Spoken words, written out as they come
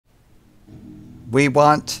We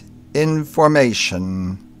want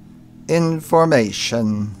information.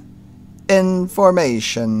 Information.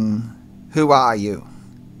 Information. Who are you?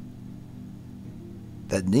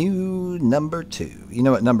 The new number 2. You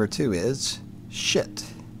know what number 2 is? Shit.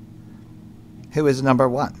 Who is number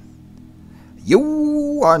 1?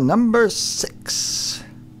 You are number 6.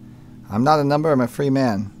 I'm not a number, I'm a free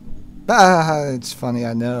man. Ah, it's funny,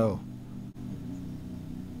 I know.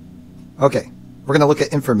 Okay, we're going to look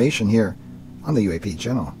at information here on the UAP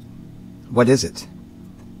channel. What is it?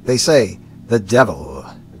 They say the devil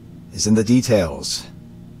is in the details.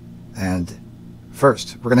 And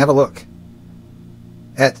first, we're going to have a look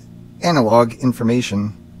at analog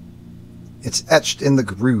information. It's etched in the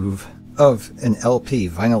groove of an LP,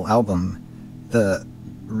 vinyl album. The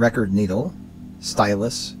record needle,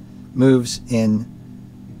 stylus, moves in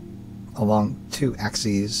along 2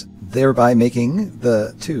 axes, thereby making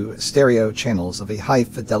the 2 stereo channels of a high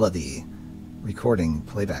fidelity recording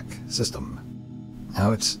playback system.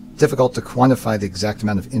 Now, it's difficult to quantify the exact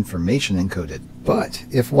amount of information encoded, but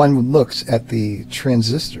if one looks at the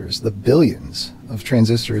transistors, the billions of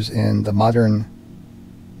transistors in the modern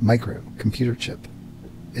microcomputer chip,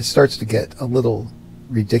 it starts to get a little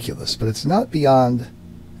ridiculous, but it's not beyond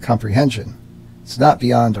comprehension. It's not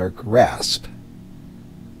beyond our grasp.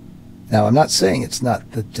 Now, I'm not saying it's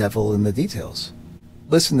not the devil in the details.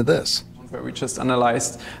 Listen to this. Where we just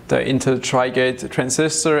analyzed the Intel Tri-Gate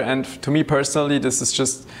transistor, and to me personally, this is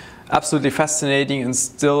just absolutely fascinating and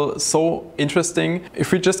still so interesting.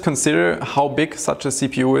 If we just consider how big such a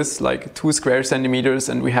CPU is, like 2 square centimeters,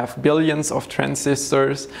 and we have billions of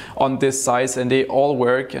transistors on this size and they all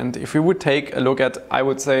work, and if we would take a look at, I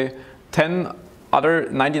would say, 10 other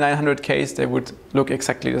 9900Ks, they would look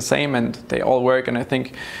exactly the same and they all work, and I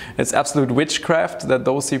think it's absolute witchcraft that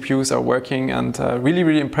those CPUs are working, and really,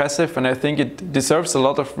 really impressive, and I think it deserves a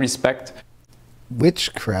lot of respect.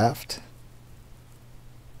 Witchcraft?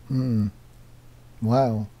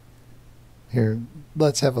 Wow. Here,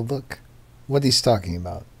 let's have a look what he's talking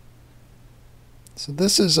about. So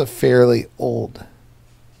this is a fairly old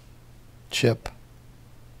chip,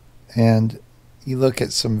 and you look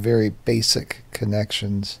at some very basic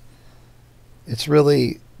connections. It's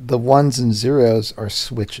really the 1s and 0s are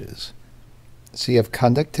switches. So you have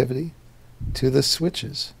conductivity to the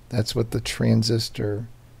switches. That's what the transistor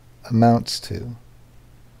amounts to.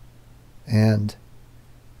 And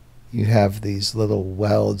you have these little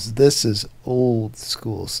welds. This is old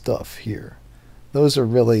school stuff here. Those are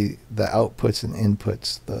really the outputs and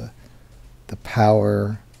inputs, the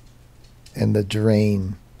power and the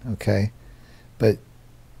drain, okay? But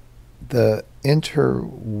the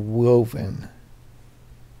interwoven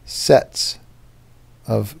sets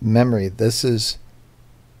of memory, this is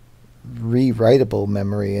rewritable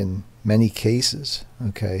memory in many cases,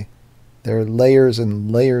 okay? There are layers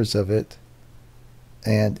and layers of it,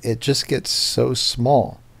 and it just gets so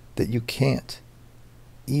small that you can't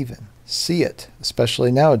even see it,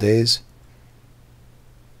 especially nowadays.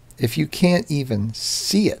 If you can't even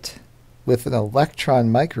see it with an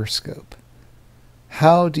electron microscope,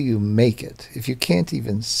 how do you make it? If you can't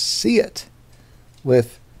even see it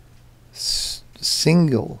with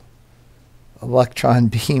single electron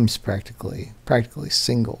beams, practically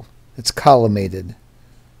single. It's collimated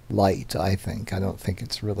light, I think. I don't think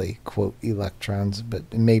it's really, quote, electrons,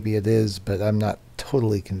 but maybe it is, but I'm not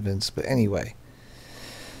totally convinced. But anyway,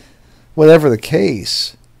 whatever the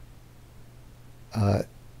case,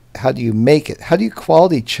 how do you make it? How do you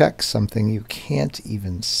quality check something you can't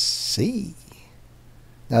even see?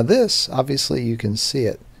 Now this, obviously you can see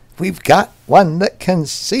it. We've got one that can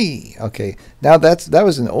see. Okay, now that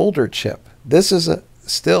was an older chip. This is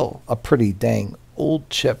still a pretty dang old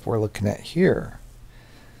chip we're looking at here.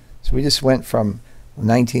 So we just went from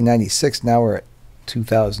 1996, now we're at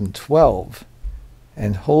 2012.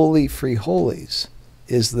 And holy free holies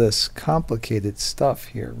is this complicated stuff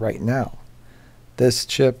here right now. This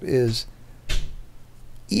chip is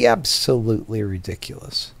absolutely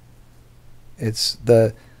ridiculous. It's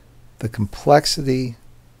the complexity,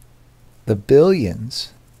 the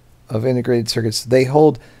billions of integrated circuits. They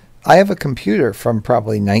hold, I have a computer from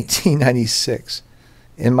probably 1996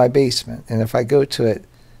 in my basement, and if I go to it,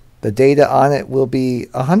 the data on it will be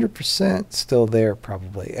 100% still there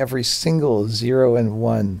probably. Every single 0 and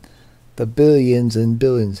 1, the billions and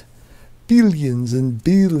billions, billions and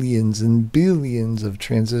billions and billions of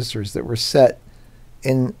transistors that were set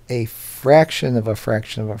in a fraction of a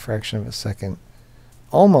fraction of a fraction of a second,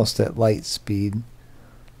 almost at light speed,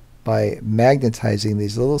 by magnetizing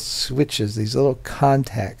these little switches, these little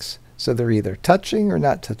contacts. So they're either touching or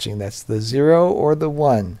not touching. That's the 0 or the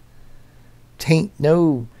 1. Tain't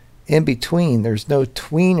no In between, there's no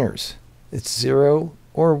tweeners. It's 0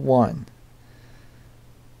 or 1.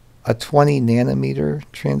 A 20 nanometer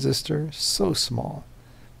transistor, so small.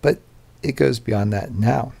 But it goes beyond that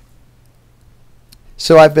now.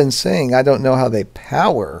 So I've been saying I don't know how they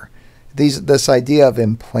power this idea of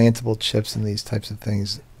implantable chips and these types of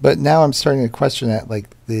things. But now I'm starting to question that, like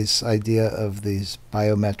this idea of these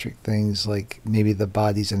biometric things, like maybe the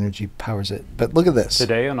body's energy powers it. But look at this.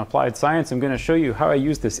 Today on Applied Science, I'm going to show you how I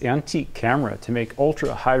use this antique camera to make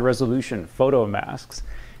ultra high resolution photo masks.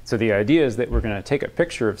 So the idea is that we're going to take a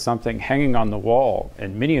picture of something hanging on the wall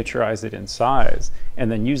and miniaturize it in size,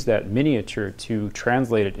 and then use that miniature to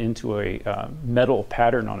translate it into a metal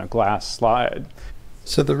pattern on a glass slide.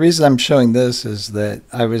 So the reason I'm showing this is that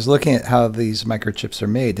I was looking at how these microchips are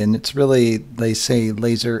made, and it's really, they say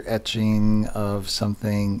laser etching of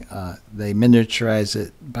something. They miniaturize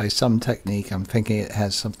it by some technique. I'm thinking it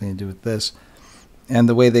has something to do with this. And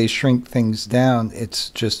the way they shrink things down, it's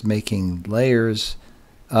just making layers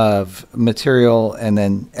of material and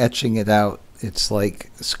then etching it out. It's like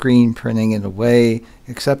screen printing in a way,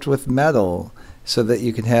 except with metal, so that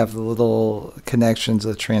you can have the little connections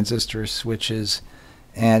of transistor switches.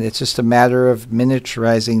 And it's just a matter of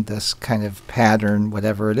miniaturizing this kind of pattern,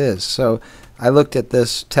 whatever it is. So I looked at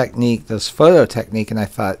this technique, this photo technique, and I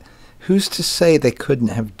thought, who's to say they couldn't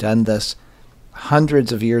have done this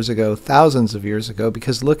hundreds of years ago, thousands of years ago?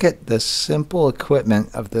 Because look at the simple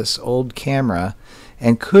equipment of this old camera,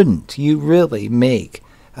 and couldn't you really make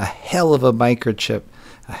a hell of a microchip,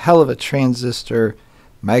 a hell of a transistor,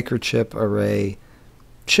 microchip array,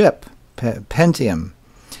 chip, Pentium?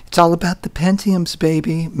 It's all about the Pentiums,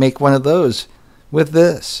 baby. Make one of those with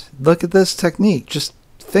this. Look at this technique. Just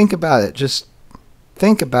think about it. Just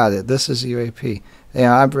think about it. This is UAP.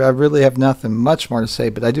 Yeah, I really have nothing much more to say,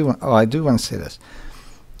 but I do want to say this.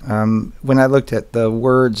 When I looked at the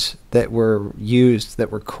words that were used,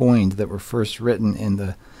 that were coined, that were first written in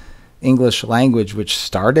the English language, which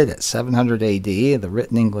started at 700 AD, the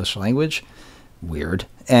written English language, weird,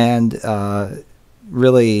 and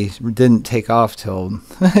really didn't take off till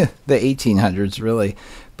the 1800s, really.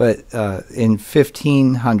 But in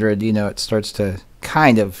 1500, you know, it starts to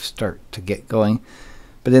kind of start to get going.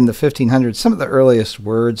 But in the 1500s, some of the earliest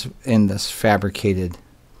words in this fabricated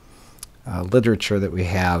literature that we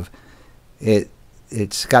have,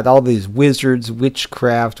 it's got all these wizards,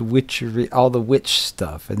 witchcraft, witchery, all the witch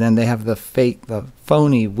stuff. And then they have the fake, the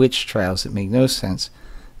phony witch trials that make no sense.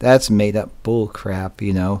 That's made up bull crap,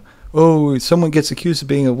 you know. Oh, someone gets accused of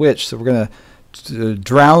being a witch, so we're going to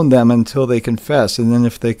drown them until they confess. And then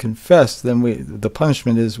if they confess, then the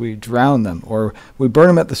punishment is we drown them. Or we burn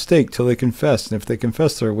them at the stake till they confess. And if they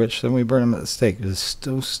confess they're a witch, then we burn them at the stake. It's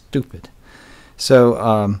so stupid.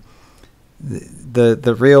 So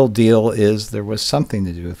the real deal is there was something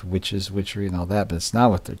to do with witches, witchery, and all that, but it's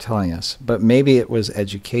not what they're telling us. But maybe it was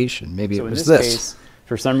education. Maybe it was this. In this case,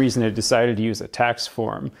 for some reason, it decided to use a tax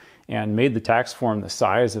form and made the tax form the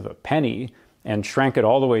size of a penny and shrank it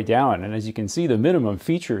all the way down. And as you can see, the minimum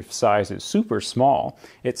feature size is super small.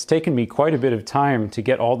 It's taken me quite a bit of time to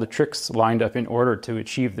get all the tricks lined up in order to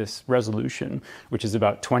achieve this resolution, which is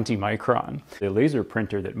about 20 micron. The laser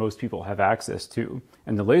printer that most people have access to,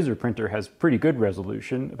 and the laser printer has pretty good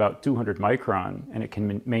resolution, about 200 micron, and it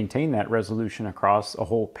can maintain that resolution across a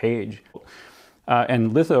whole page.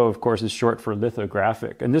 And litho, of course, is short for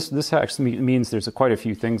lithographic. And this actually means there's quite a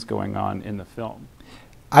few things going on in the film.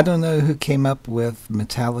 I don't know who came up with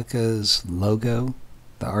Metallica's logo,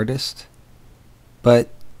 the artist, but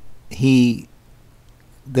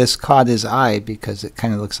this caught his eye because it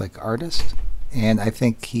kind of looks like artist. And I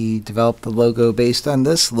think he developed the logo based on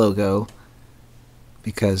this logo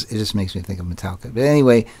because it just makes me think of Metallica. But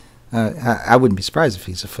anyway, I wouldn't be surprised if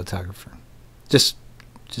he's a photographer. Just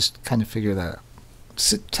kind of figure that out.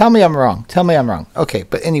 So, tell me I'm wrong. Tell me I'm wrong. Okay,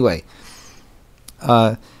 but anyway,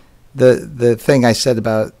 the thing I said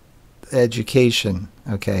about education,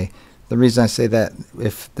 okay, the reason I say that,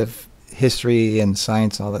 if the history and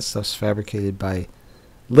science and all that stuff's fabricated by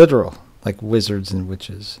literal, like wizards and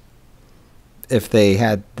witches, if they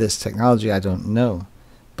had this technology, I don't know.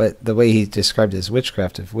 But the way he described it as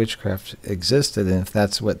witchcraft, if witchcraft existed, and if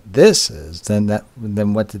that's what this is, then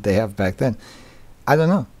what did they have back then? I don't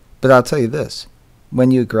know. But I'll tell you this. When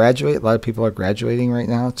you graduate, a lot of people are graduating right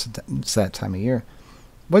now. It's that time of year.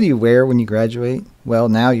 What do you wear when you graduate? Well,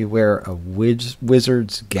 now you wear a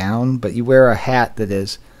wizard's gown, but you wear a hat that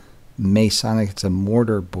is Masonic. It's a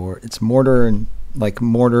mortar board. It's mortar and like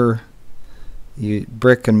mortar, you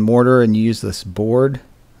brick and mortar, and you use this board,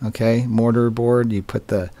 okay, mortar board. You put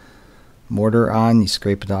the mortar on, you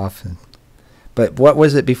scrape it off. But what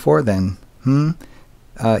was it before then?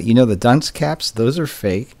 You know the dunce caps? Those are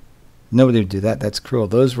fake. Nobody would do that. That's cruel.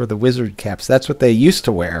 Those were the wizard caps. That's what they used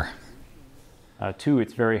to wear. Two,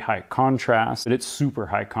 it's very high contrast, but it's super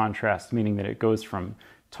high contrast, meaning that it goes from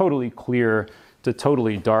totally clear to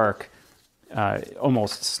totally dark,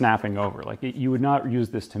 almost snapping over. Like you would not use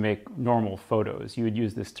this to make normal photos. You would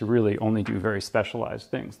use this to really only do very specialized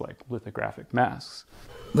things like lithographic masks.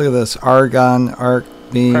 Look at this, argon, arc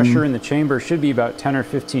beam. Pressure in the chamber should be about 10 or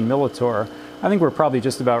 15 millitorr. I think we're probably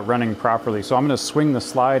just about running properly. So I'm going to swing the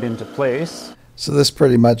slide into place. So this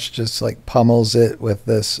pretty much just like pummels it with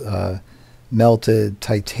this melted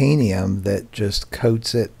titanium that just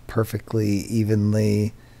coats it perfectly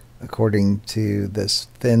evenly according to this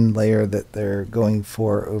thin layer that they're going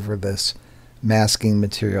for over this masking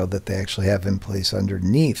material that they actually have in place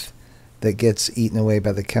underneath that gets eaten away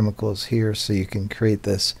by the chemicals here, so you can create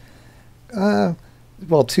this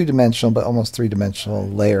well, two-dimensional but almost three-dimensional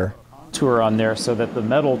layer Tour on there so that the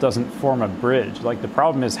metal doesn't form a bridge. Like the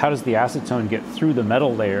problem is, how does the acetone get through the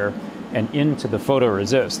metal layer and into the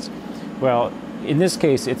photoresist? Well, in this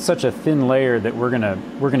case, it's such a thin layer that we're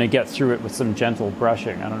gonna get through it with some gentle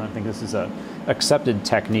brushing. I think this is a accepted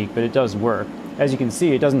technique, but it does work. As you can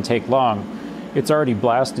see, it doesn't take long. It's already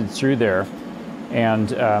blasted through there,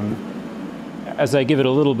 and as I give it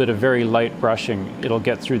a little bit of very light brushing, it'll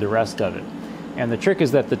get through the rest of it. And the trick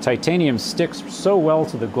is that the titanium sticks so well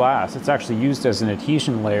to the glass. It's actually used as an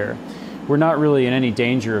adhesion layer. We're not really in any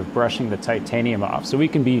danger of brushing the titanium off, so we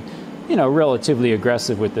can be, relatively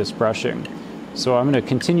aggressive with this brushing. So I'm going to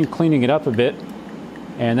continue cleaning it up a bit,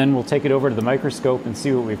 and then we'll take it over to the microscope and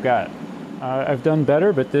see what we've got. I've done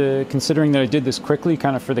better, but considering that I did this quickly,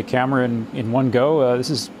 kind of for the camera in one go, this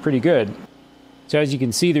is pretty good. So as you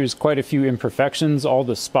can see, there's quite a few imperfections. All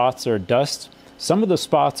the spots are dust. Some of the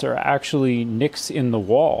spots are actually nicks in the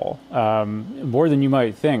wall, more than you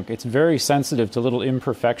might think. It's very sensitive to little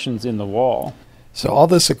imperfections in the wall. So all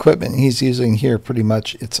this equipment he's using here, pretty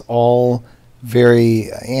much, it's all very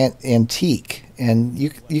antique, and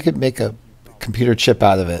you could make a computer chip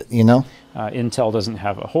out of it, Intel doesn't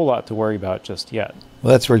have a whole lot to worry about just yet.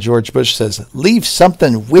 Well, that's where George Bush says, leave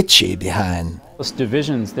something witchy behind. Those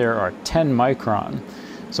divisions there are 10 micron.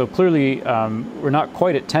 So clearly, we're not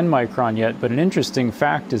quite at 10 micron yet, but an interesting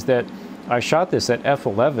fact is that I shot this at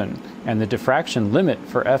f11, and the diffraction limit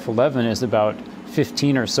for f11 is about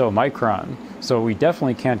 15 or so micron. So we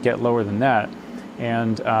definitely can't get lower than that.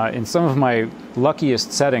 And in some of my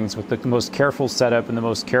luckiest settings, with the most careful setup and the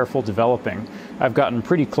most careful developing, I've gotten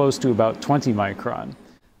pretty close to about 20 micron.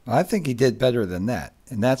 I think he did better than that.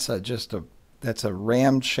 And that's a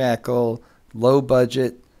ramshackle, low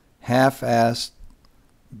budget, half-assed,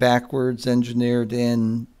 backwards engineered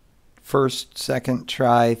in, first, second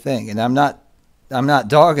try thing. And I'm not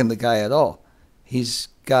dogging the guy at all.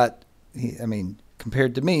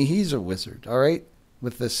 Compared to me, he's a wizard, all right,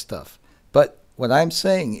 with this stuff. But what I'm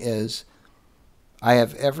saying is, I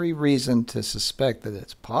have every reason to suspect that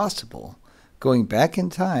it's possible, going back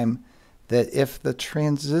in time, that if the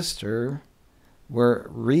transistor were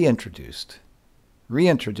reintroduced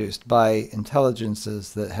by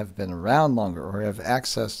intelligences that have been around longer or have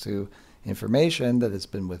access to information that has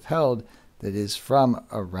been withheld that is from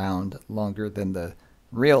around longer than the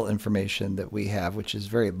real information that we have, which is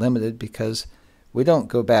very limited because we don't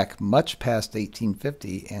go back much past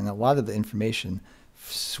 1850, and a lot of the information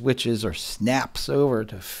switches or snaps over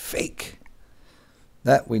to fake.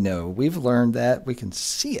 That we know. We've learned that. We can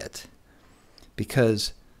see it.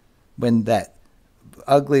 Because when that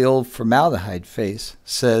ugly old formaldehyde face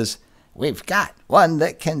says, we've got one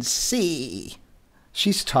that can see,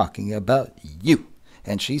 she's talking about you,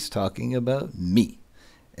 and she's talking about me.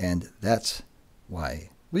 And that's why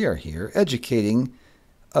we are here educating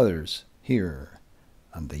others here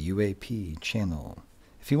on the UAP channel.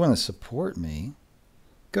 If you want to support me,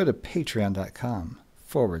 go to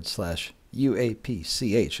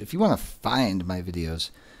patreon.com/UAPCH. If you want to find my videos,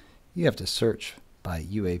 you have to search by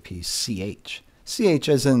UAPCH. CH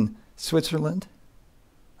as in Switzerland.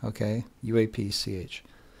 Okay, UAPCH.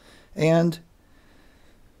 And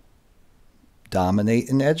dominate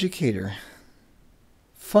an educator.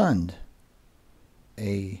 Fund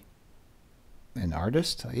an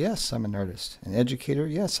artist? Yes, I'm an artist. An educator?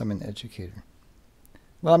 Yes, I'm an educator.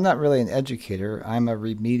 Well, I'm not really an educator. I'm a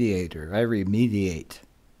remediator. I remediate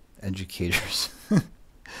educators.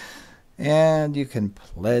 And you can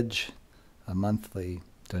pledge a monthly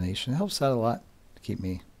donation. It helps out a lot to keep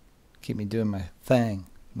me doing my thing.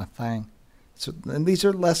 So, and these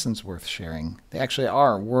are lessons worth sharing. They actually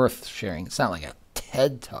are worth sharing. It's not like a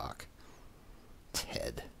TED talk.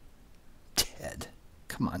 TED.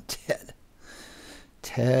 Come on, Ted.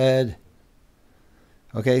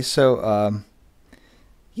 Okay, so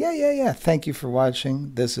yeah. Thank you for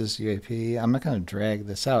watching. This is UAP. I'm not going to drag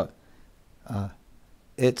this out.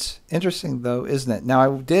 It's interesting, though, isn't it? Now,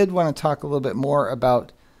 I did want to talk a little bit more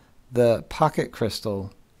about the pocket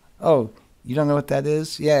crystal. Oh, you don't know what that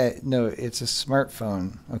is? Yeah, no, it's a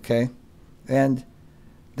smartphone, okay? And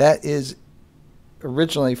that is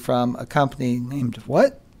originally from a company named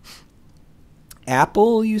what?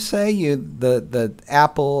 Apple, you say? The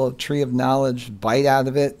apple tree of knowledge bite out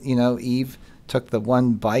of it. You know, Eve took the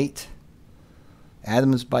one bite.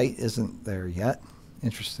 Adam's bite isn't there yet.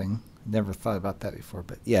 Interesting. Never thought about that before,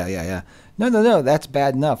 but yeah. No, that's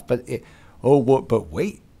bad enough. But but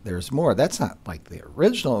wait, there's more. That's not like the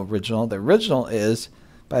original. The original is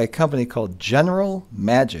by a company called General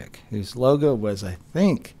Magic, whose logo was, I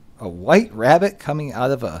think, a white rabbit coming out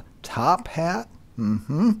of a top hat.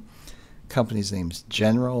 Company's name's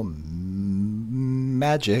General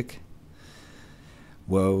Magic.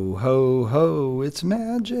 Whoa, ho, ho, it's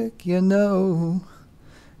magic, you know.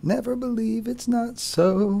 Never believe it's not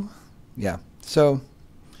so. Yeah, so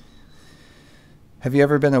have you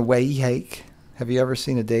ever been awake? Have you ever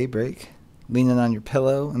seen a daybreak leaning on your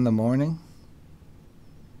pillow in the morning?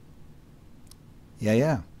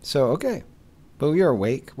 Yeah. So, okay. But we are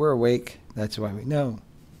awake. We're awake. That's why we know.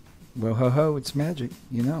 Whoa, ho, ho, it's magic,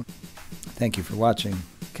 you know. Thank you for watching.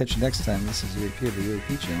 Catch you next time. This is UAP of the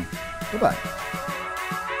UAP channel. Bye-bye.